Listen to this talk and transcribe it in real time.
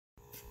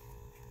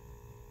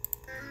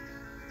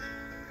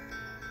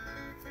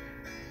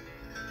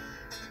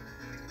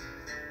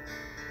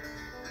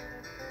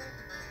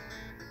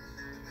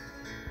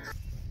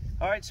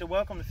Alright, so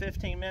welcome to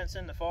 15 Minutes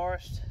in the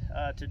Forest.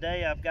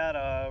 Today I've got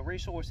a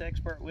resource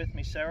expert with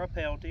me, Sarah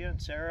Peltier,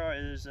 and Sarah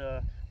is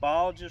a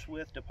biologist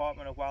with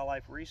Department of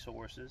Wildlife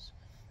Resources.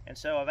 And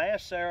so I've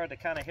asked Sarah to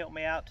kind of help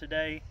me out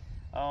today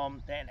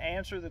and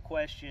answer the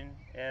question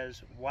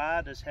as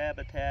why does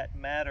habitat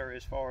matter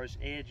as far as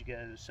edge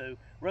goes? So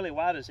really,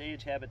 why does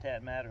edge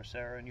habitat matter,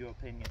 Sarah, in your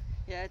opinion?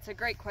 Yeah, it's a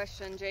great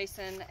question,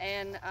 Jason.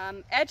 And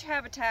edge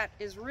habitat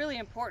is really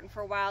important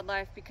for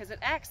wildlife because it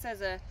acts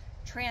as a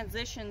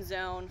transition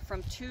zone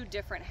from two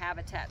different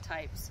habitat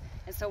types.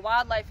 And so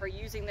wildlife are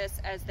using this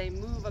as they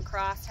move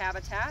across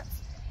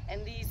habitats.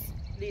 And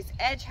these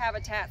edge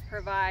habitats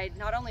provide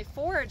not only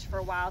forage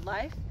for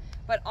wildlife,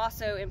 but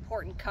also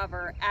important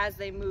cover as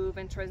they move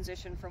and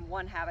transition from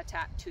one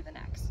habitat to the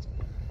next.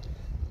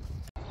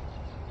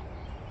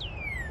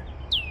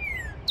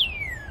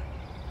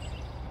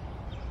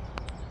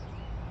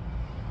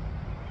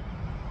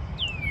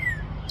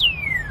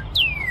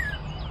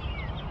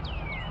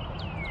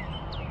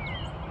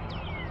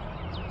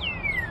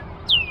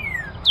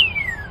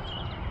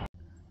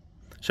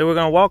 So we're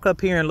going to walk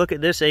up here and look at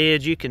this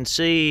edge. You can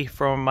see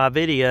from my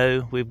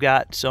video we've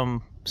got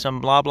some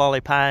loblolly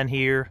pine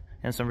here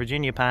and some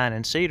Virginia pine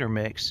and cedar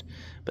mix.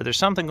 But there's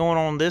something going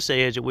on this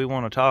edge that we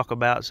want to talk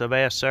about. So I've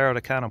asked Sarah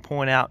to kind of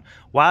point out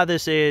why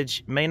this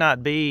edge may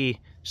not be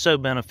so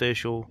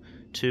beneficial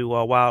to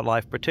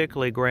wildlife,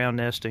 particularly ground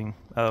nesting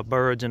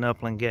birds and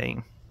upland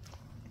game.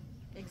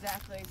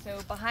 Exactly. So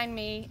behind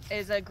me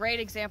is a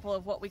great example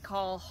of what we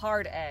call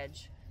hard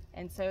edge.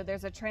 And so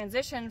there's a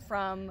transition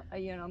from a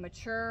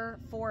mature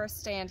forest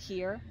stand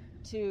here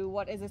to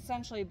what is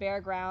essentially bare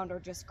ground or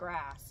just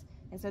grass.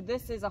 And so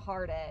this is a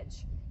hard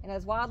edge. And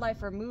as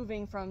wildlife are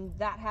moving from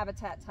that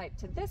habitat type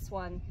to this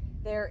one,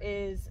 there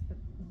is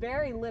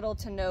very little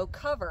to no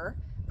cover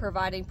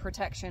providing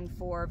protection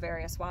for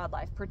various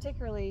wildlife,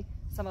 particularly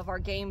some of our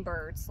game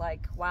birds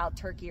like wild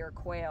turkey or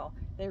quail.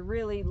 They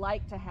really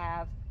like to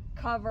have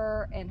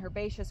cover and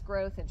herbaceous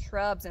growth and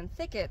shrubs and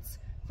thickets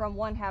from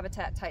one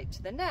habitat type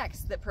to the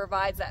next that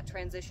provides that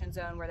transition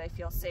zone where they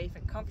feel safe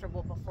and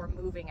comfortable before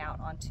moving out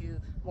onto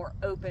more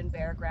open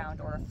bare ground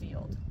or a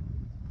field.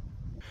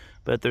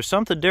 But there's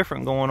something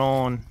different going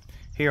on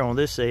here on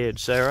this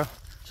edge, Sarah.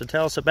 So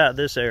tell us about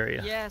this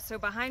area. Yeah, so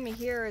behind me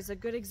here is a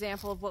good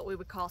example of what we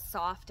would call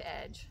soft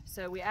edge.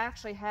 So we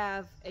actually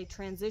have a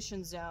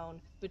transition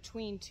zone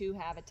between two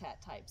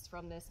habitat types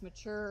from this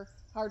mature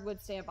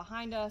hardwood stand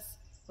behind us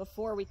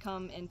before we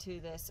come into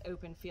this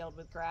open field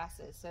with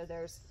grasses. So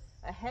there's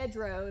a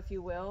hedgerow, if you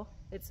will,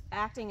 it's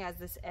acting as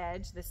this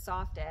edge, this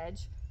soft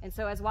edge. And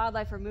so as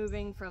wildlife are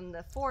moving from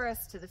the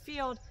forest to the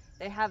field,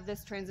 they have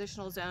this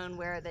transitional zone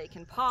where they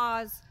can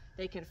pause,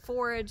 they can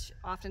forage.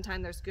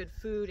 Oftentimes there's good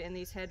food in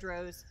these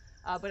hedgerows,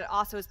 but it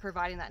also is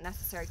providing that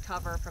necessary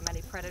cover from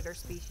any predator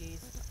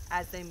species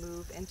as they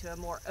move into a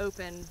more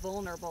open,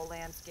 vulnerable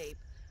landscape.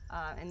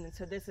 And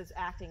so this is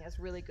acting as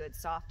really good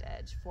soft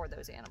edge for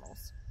those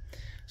animals.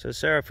 So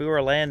Sarah, if we were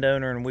a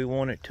landowner and we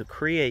wanted to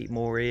create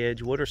more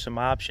edge, what are some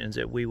options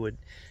that we would,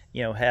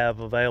 have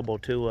available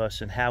to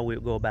us and how we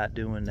would go about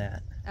doing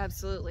that?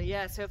 Absolutely,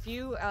 yeah. So if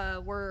you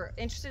were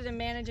interested in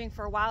managing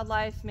for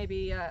wildlife,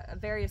 maybe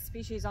various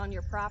species on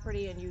your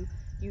property, and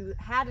you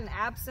had an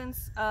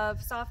absence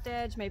of soft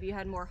edge, maybe you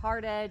had more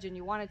hard edge and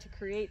you wanted to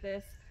create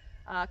this,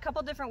 a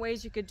couple different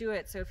ways you could do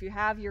it. So if you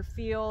have your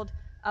field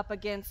up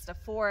against a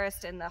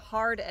forest and the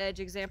hard edge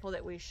example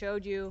that we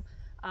showed you,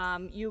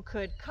 you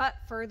could cut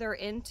further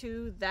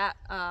into that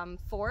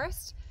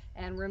forest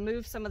and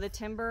remove some of the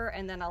timber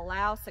and then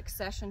allow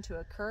succession to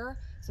occur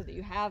so that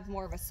you have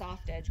more of a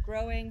soft edge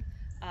growing.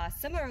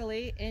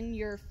 Similarly, in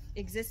your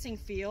existing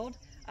field,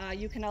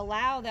 you can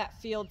allow that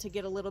field to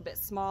get a little bit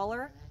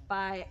smaller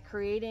by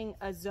creating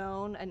a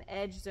zone, an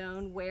edge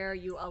zone, where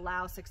you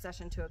allow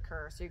succession to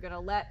occur. So you're going to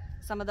let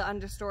some of the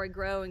understory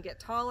grow and get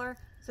taller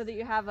so that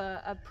you have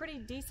a pretty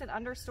decent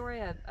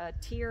understory, a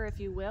tier, if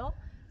you will,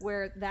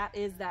 where that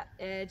is that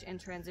edge and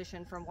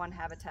transition from one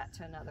habitat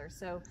to another.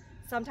 So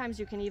sometimes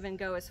you can even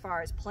go as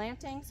far as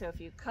planting. So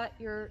if you cut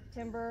your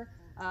timber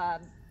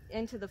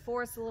into the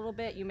forest a little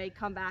bit, you may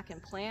come back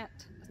and plant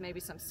maybe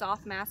some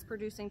soft mass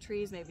producing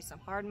trees, maybe some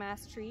hard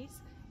mass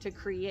trees to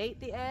create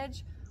the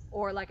edge.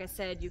 Or like I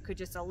said, you could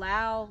just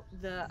allow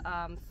the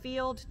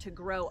field to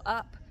grow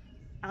up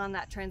on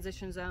that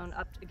transition zone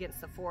up against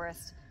the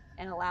forest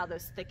and allow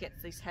those thickets,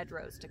 these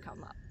hedgerows, to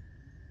come up.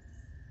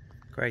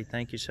 Great,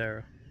 thank you,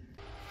 Sarah.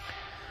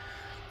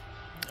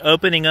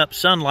 Opening up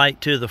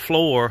sunlight to the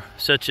floor,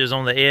 such as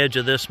on the edge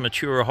of this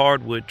mature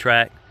hardwood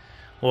tract,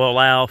 will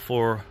allow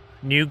for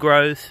new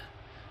growth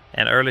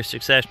and early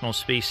successional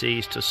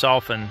species to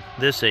soften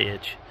this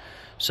edge.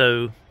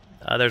 So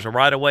there's a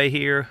right-of-way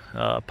here,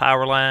 a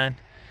power line,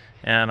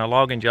 and a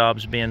logging job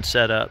is being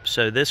set up.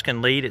 So this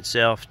can lead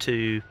itself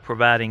to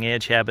providing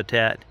edge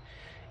habitat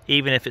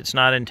even if it's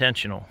not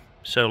intentional.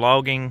 So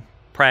logging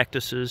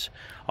practices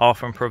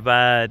often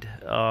provide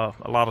a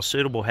lot of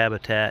suitable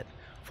habitat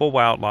for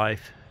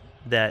wildlife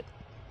that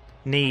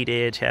need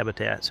edge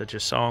habitat, such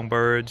as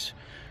songbirds,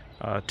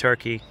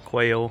 turkey,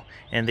 quail.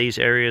 In these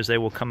areas they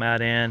will come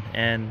out in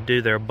and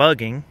do their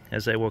bugging,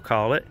 as they will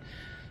call it,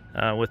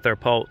 with their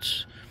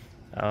poults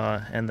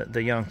and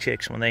the young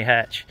chicks when they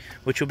hatch,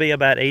 which will be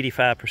about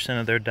 85%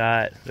 of their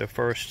diet their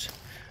first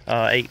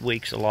 8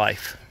 weeks of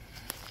life.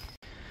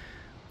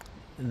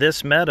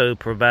 This meadow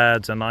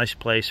provides a nice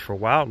place for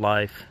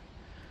wildlife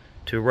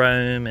to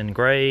roam and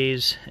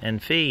graze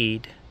and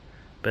feed,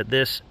 but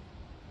this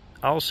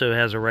also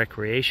has a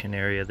recreation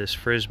area, this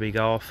frisbee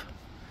golf,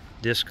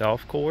 disc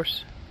golf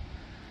course.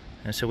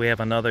 And so we have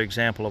another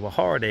example of a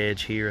hard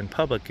edge here in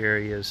public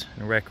areas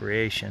and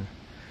recreation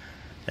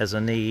as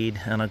a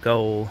need and a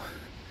goal,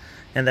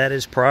 and that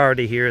is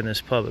priority here in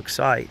this public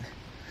site.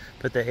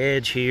 But the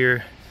edge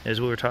here,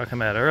 as we were talking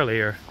about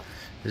earlier,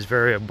 is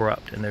very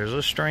abrupt, and there's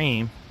a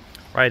stream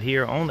right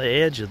here on the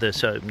edge of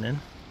this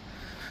opening,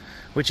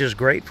 which is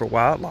great for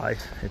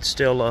wildlife. It's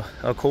still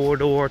a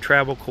corridor,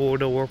 travel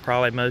corridor,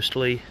 probably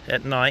mostly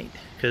at night,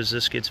 because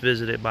this gets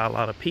visited by a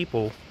lot of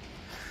people.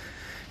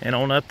 And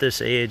on up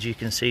this edge you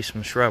can see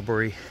some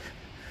shrubbery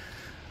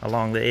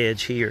along the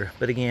edge here.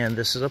 But again,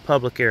 this is a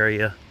public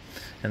area,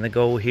 and the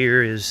goal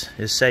here is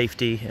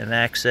safety and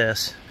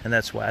access, and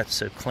that's why it's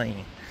so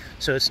clean.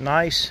 So it's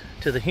nice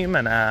to the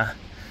human eye,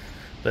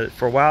 but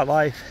for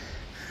wildlife,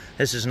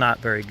 this is not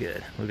very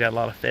good. We've got a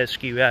lot of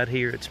fescue out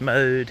here. It's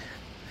mowed,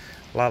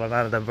 a lot of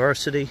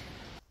biodiversity.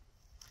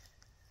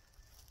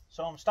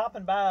 So I'm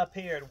stopping by up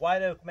here at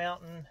White Oak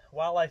Mountain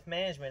Wildlife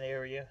Management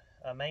Area,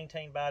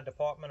 maintained by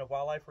Department of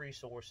Wildlife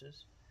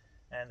Resources,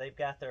 and they've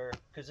got their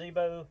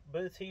gazebo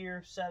booth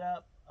here set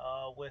up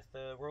with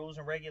the rules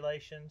and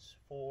regulations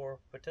for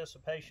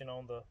participation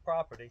on the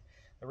property.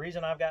 The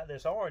reason I've got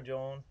this orange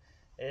on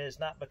is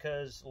not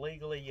because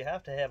legally you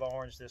have to have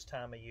orange this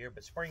time of year,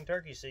 but spring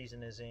turkey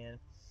season is in,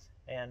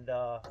 and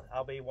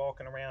I'll be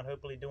walking around,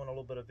 hopefully doing a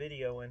little bit of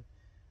videoing,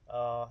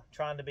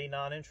 trying to be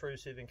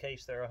non-intrusive in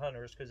case there are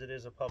hunters, because it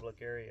is a public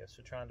area,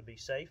 so trying to be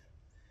safe.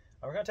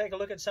 We're going to take a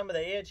look at some of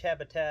the edge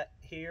habitat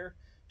here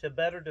to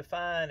better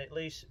define, at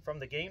least from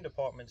the game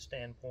department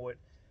standpoint,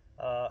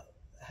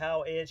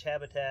 how edge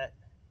habitat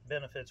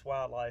benefits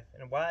wildlife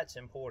and why it's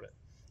important.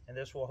 And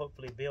this will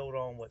hopefully build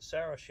on what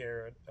Sarah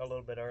shared a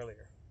little bit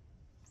earlier.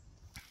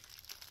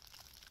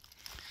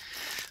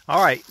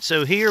 All right,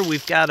 so here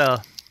we've got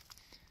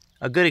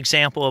a good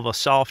example of a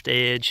soft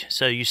edge.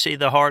 So you see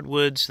the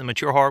hardwoods, the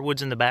mature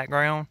hardwoods in the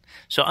background.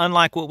 So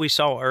unlike what we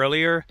saw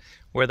earlier,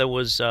 where there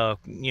was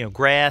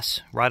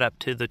grass right up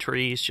to the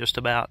trees just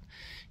about,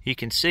 you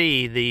can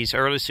see these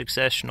early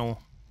successional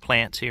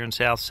plants here in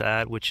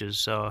Southside, which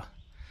is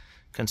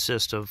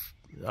consist of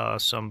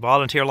some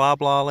volunteer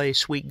loblolly,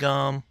 sweet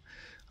gum,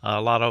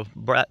 a lot of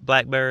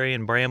blackberry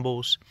and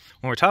brambles.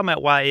 When we're talking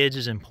about why edge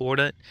is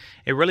important,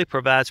 it really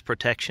provides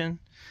protection.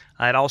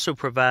 It also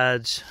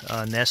provides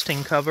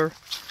nesting cover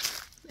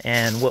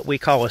and what we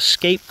call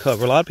escape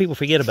cover. A lot of people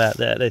forget about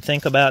that. They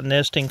think about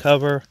nesting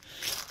cover,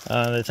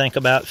 they think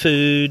about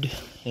food,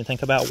 they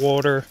think about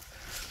water,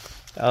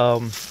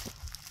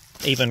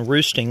 even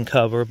roosting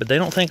cover, but they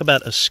don't think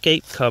about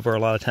escape cover. A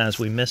lot of times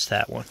we miss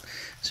that one.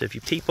 So if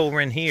you peep over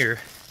in here,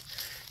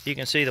 you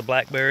can see the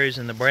blackberries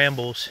and the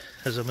brambles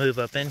as I move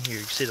up in here.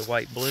 You can see the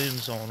white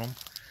blooms on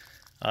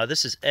them.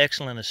 This is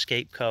excellent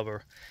escape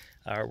cover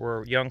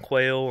where young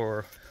quail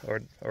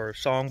or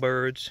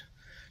songbirds,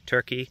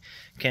 turkey,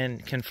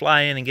 can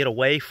fly in and get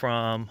away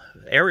from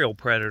aerial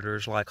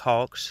predators like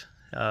hawks,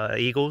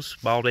 eagles,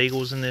 bald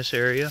eagles in this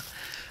area,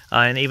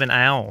 and even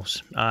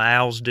owls.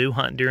 Owls do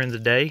hunt during the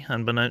day,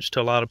 unbeknownst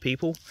to a lot of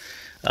people.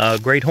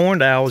 Great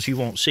horned owls you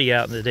won't see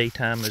out in the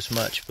daytime as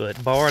much,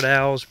 but barred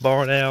owls,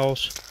 barn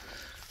owls,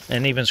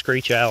 and even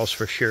screech owls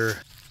for sure.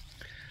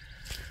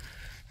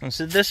 And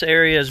so this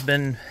area has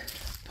been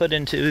put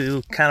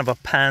into kind of a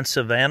pine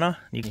savanna.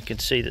 You can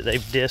see that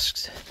they've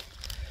disked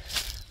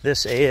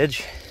this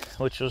edge,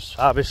 which was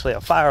obviously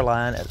a fire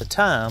line at the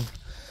time,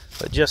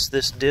 but just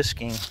this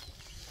disking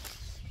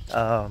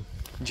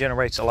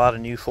generates a lot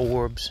of new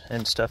forbs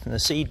and stuff in the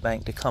seed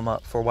bank to come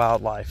up for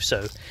wildlife.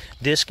 So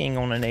disking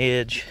on an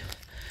edge,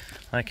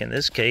 like in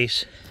this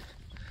case,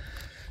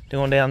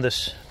 going down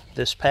this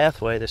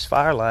pathway, this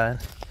fire line,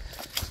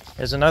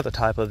 is another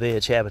type of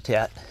edge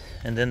habitat.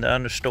 And then the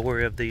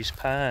understory of these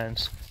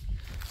pines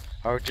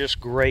are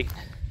just great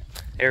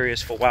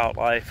areas for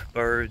wildlife,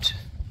 birds.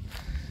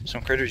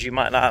 Some critters you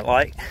might not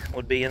like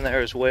would be in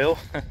there as well.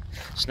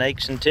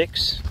 Snakes and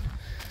ticks.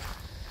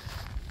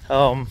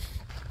 But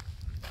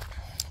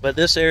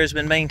this area has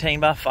been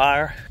maintained by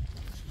fire,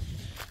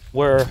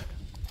 where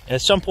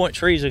at some point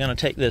trees are going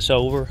to take this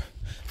over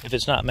if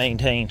it's not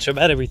maintained. So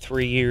about every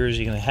 3 years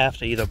you're going to have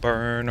to either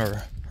burn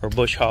or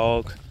bush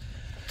hog,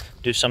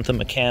 do something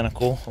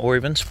mechanical, or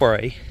even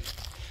spray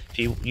if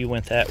you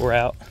went that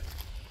route,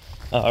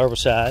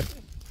 herbicide,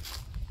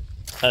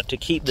 to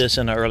keep this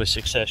in an early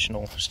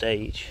successional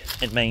stage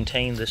and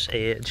maintain this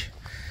edge.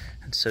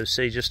 And so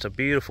see, just a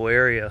beautiful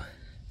area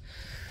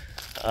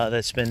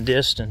that's been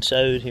disked and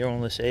sowed here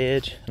on this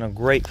edge, and a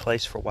great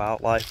place for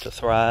wildlife to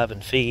thrive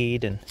and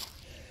feed and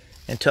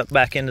tuck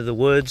back into the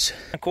woods.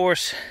 Of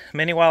course,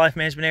 many wildlife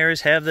management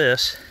areas have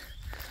this,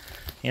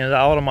 You know, the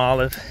autumn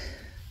olive,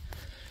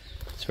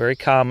 it's very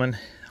common.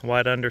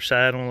 White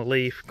underside on the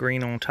leaf,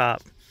 green on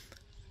top.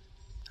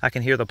 I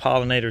can hear the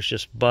pollinators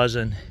just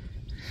buzzing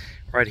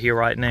right here,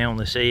 right now on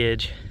this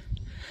edge.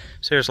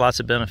 So there's lots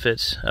of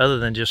benefits other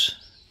than just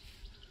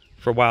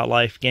for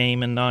wildlife,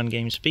 game, and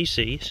non-game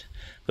species,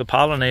 but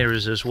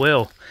pollinators as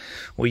well.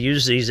 We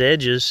use these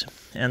edges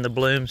and the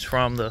blooms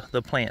from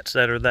the plants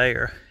that are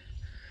there.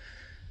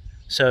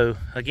 So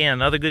again,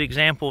 another good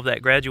example of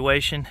that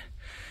graduation.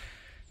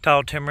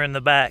 Tall timber in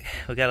the back.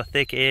 We got a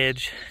thick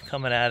edge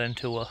coming out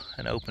into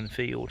an open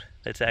field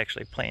that's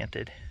actually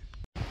planted.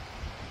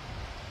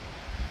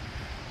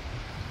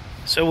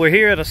 So we're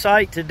here at a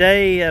site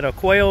today at a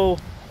quail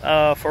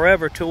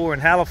forever tour in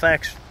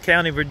Halifax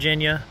County,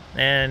 Virginia,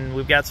 and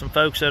we've got some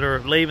folks that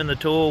are leaving the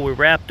tour. We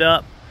wrapped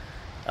up.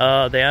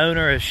 The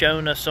owner has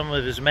shown us some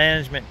of his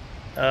management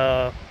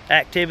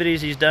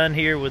activities he's done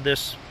here with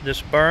this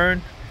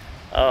burn,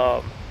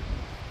 and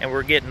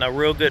we're getting a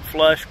real good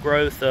flush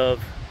growth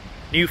of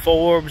new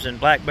forbs and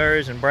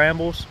blackberries and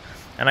brambles.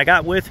 And I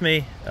got with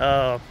me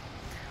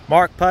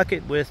Mark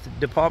Puckett with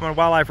Department of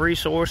Wildlife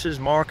Resources.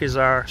 Mark is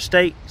our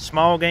state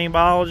small game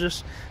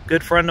biologist,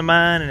 good friend of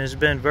mine, and has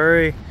been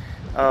very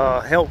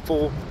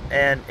helpful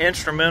and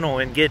instrumental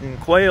in getting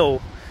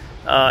quail,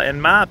 in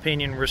my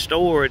opinion,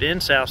 restored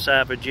in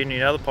Southside Virginia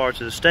and other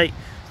parts of the state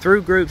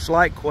through groups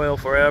like Quail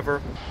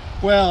Forever.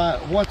 Well,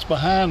 what's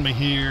behind me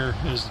here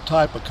is the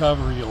type of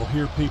cover you'll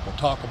hear people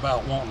talk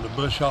about wanting to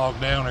bush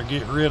hog down or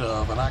get rid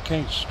of, and I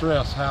can't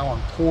stress how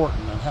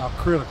important and how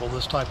critical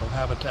this type of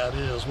habitat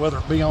is, whether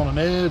it be on an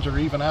edge or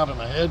even out in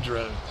a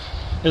hedgerow.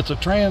 It's a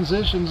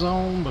transition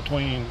zone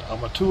between a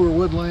mature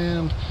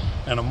woodland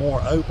and a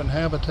more open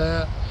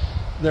habitat.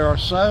 There are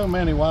so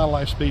many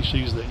wildlife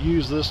species that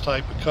use this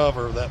type of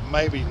cover that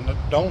maybe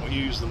don't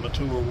use the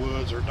mature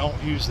woods or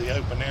don't use the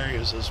open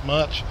areas as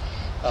much.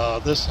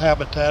 This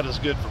habitat is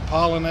good for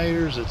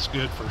pollinators, it's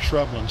good for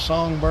shrubland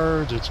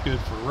songbirds, it's good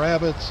for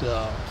rabbits.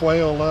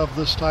 Quail love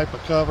this type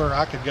of cover.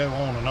 I could go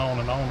on and on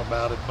and on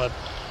about it, but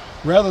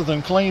rather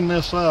than clean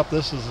this up,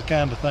 this is the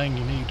kind of thing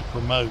you need to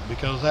promote,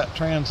 because that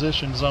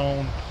transition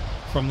zone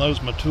from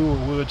those mature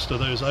woods to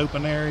those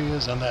open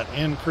areas and that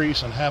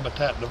increase in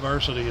habitat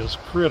diversity is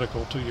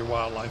critical to your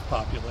wildlife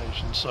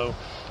population. So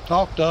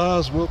talk to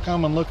us, we'll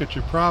come and look at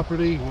your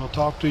property, we'll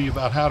talk to you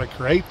about how to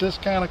create this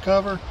kind of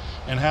cover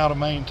and how to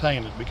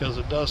maintain it, because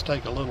it does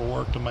take a little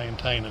work to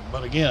maintain it.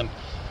 But again,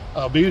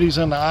 beauty's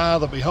in the eye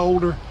of the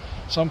beholder.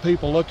 Some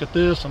people look at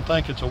this and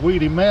think it's a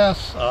weedy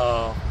mess.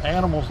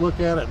 Animals look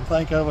at it and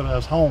think of it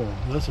as home.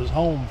 This is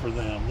home for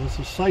them. This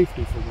is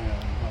safety for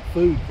them,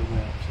 food for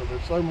them. So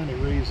there's so many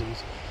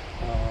reasons.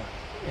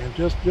 And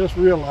just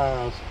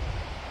realize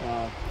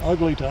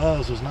ugly to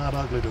us is not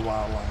ugly to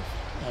wildlife.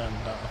 And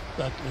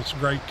that it's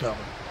great cover.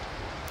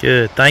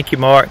 Good, thank you,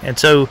 Mark. And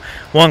so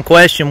one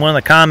question, one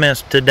of the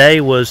comments today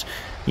was,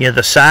 you know,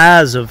 the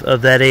size of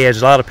that edge.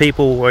 A lot of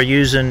people are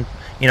using,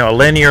 you know, a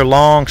linear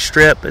long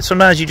strip. But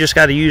sometimes you just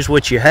got to use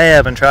what you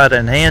have and try to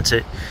enhance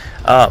it.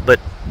 But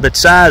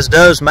size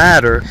does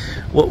matter.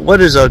 What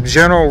is a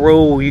general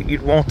rule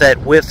you'd want that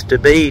width to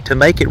be to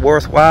make it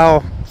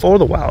worthwhile for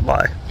the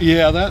wildlife?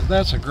 Yeah,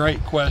 that's a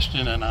great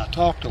question, and I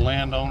talk to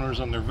landowners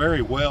and they're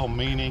very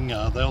well-meaning.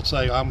 They'll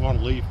say, I'm going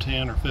to leave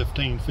 10 or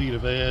 15 feet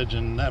of edge,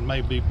 and that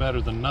may be better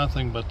than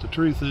nothing, but the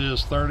truth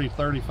is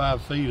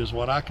 30-35 feet is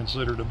what I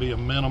consider to be a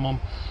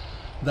minimum.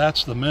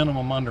 That's the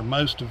minimum under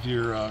most of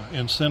your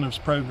incentives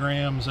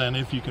programs, and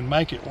if you can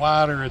make it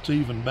wider, it's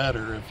even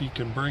better. If you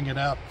can bring it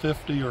out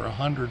 50 or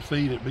 100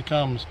 feet, it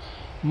becomes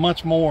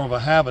much more of a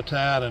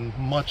habitat and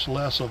much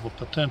less of a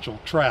potential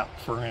trap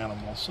for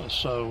animals.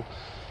 So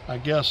I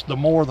guess the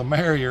more the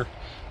merrier,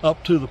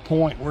 up to the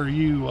point where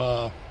you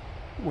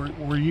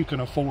can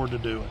afford to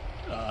do it.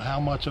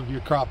 How much of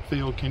your crop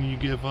field can you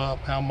give up?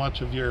 How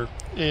much of your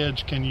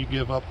edge can you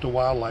give up to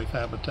wildlife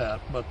habitat?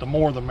 But the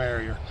more the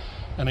merrier.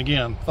 And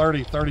again,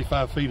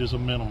 30-35 feet is a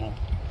minimum.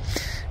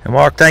 And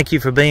Mark, thank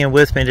you for being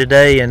with me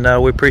today, and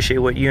we appreciate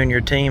what you and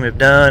your team have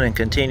done and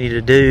continue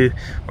to do.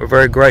 We're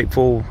very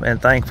grateful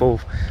and thankful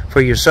for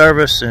your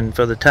service and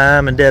for the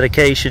time and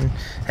dedication,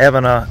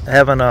 having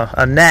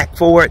a knack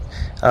for it,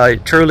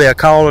 truly a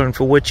calling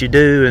for what you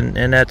do,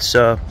 and that's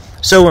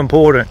so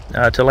important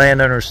to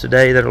landowners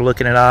today that are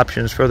looking at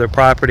options for their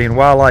property, and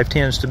wildlife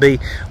tends to be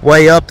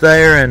way up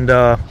there, and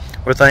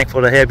we're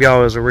thankful to have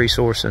y'all as a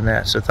resource in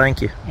that, so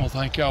thank you. Well,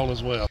 thank y'all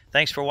as well.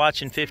 Thanks for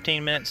watching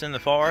 15 Minutes in the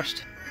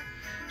Forest.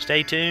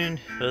 Stay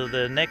tuned for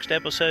the next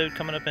episode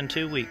coming up in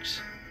 2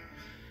 weeks.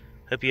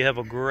 Hope you have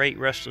a great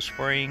rest of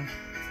spring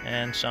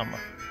and summer.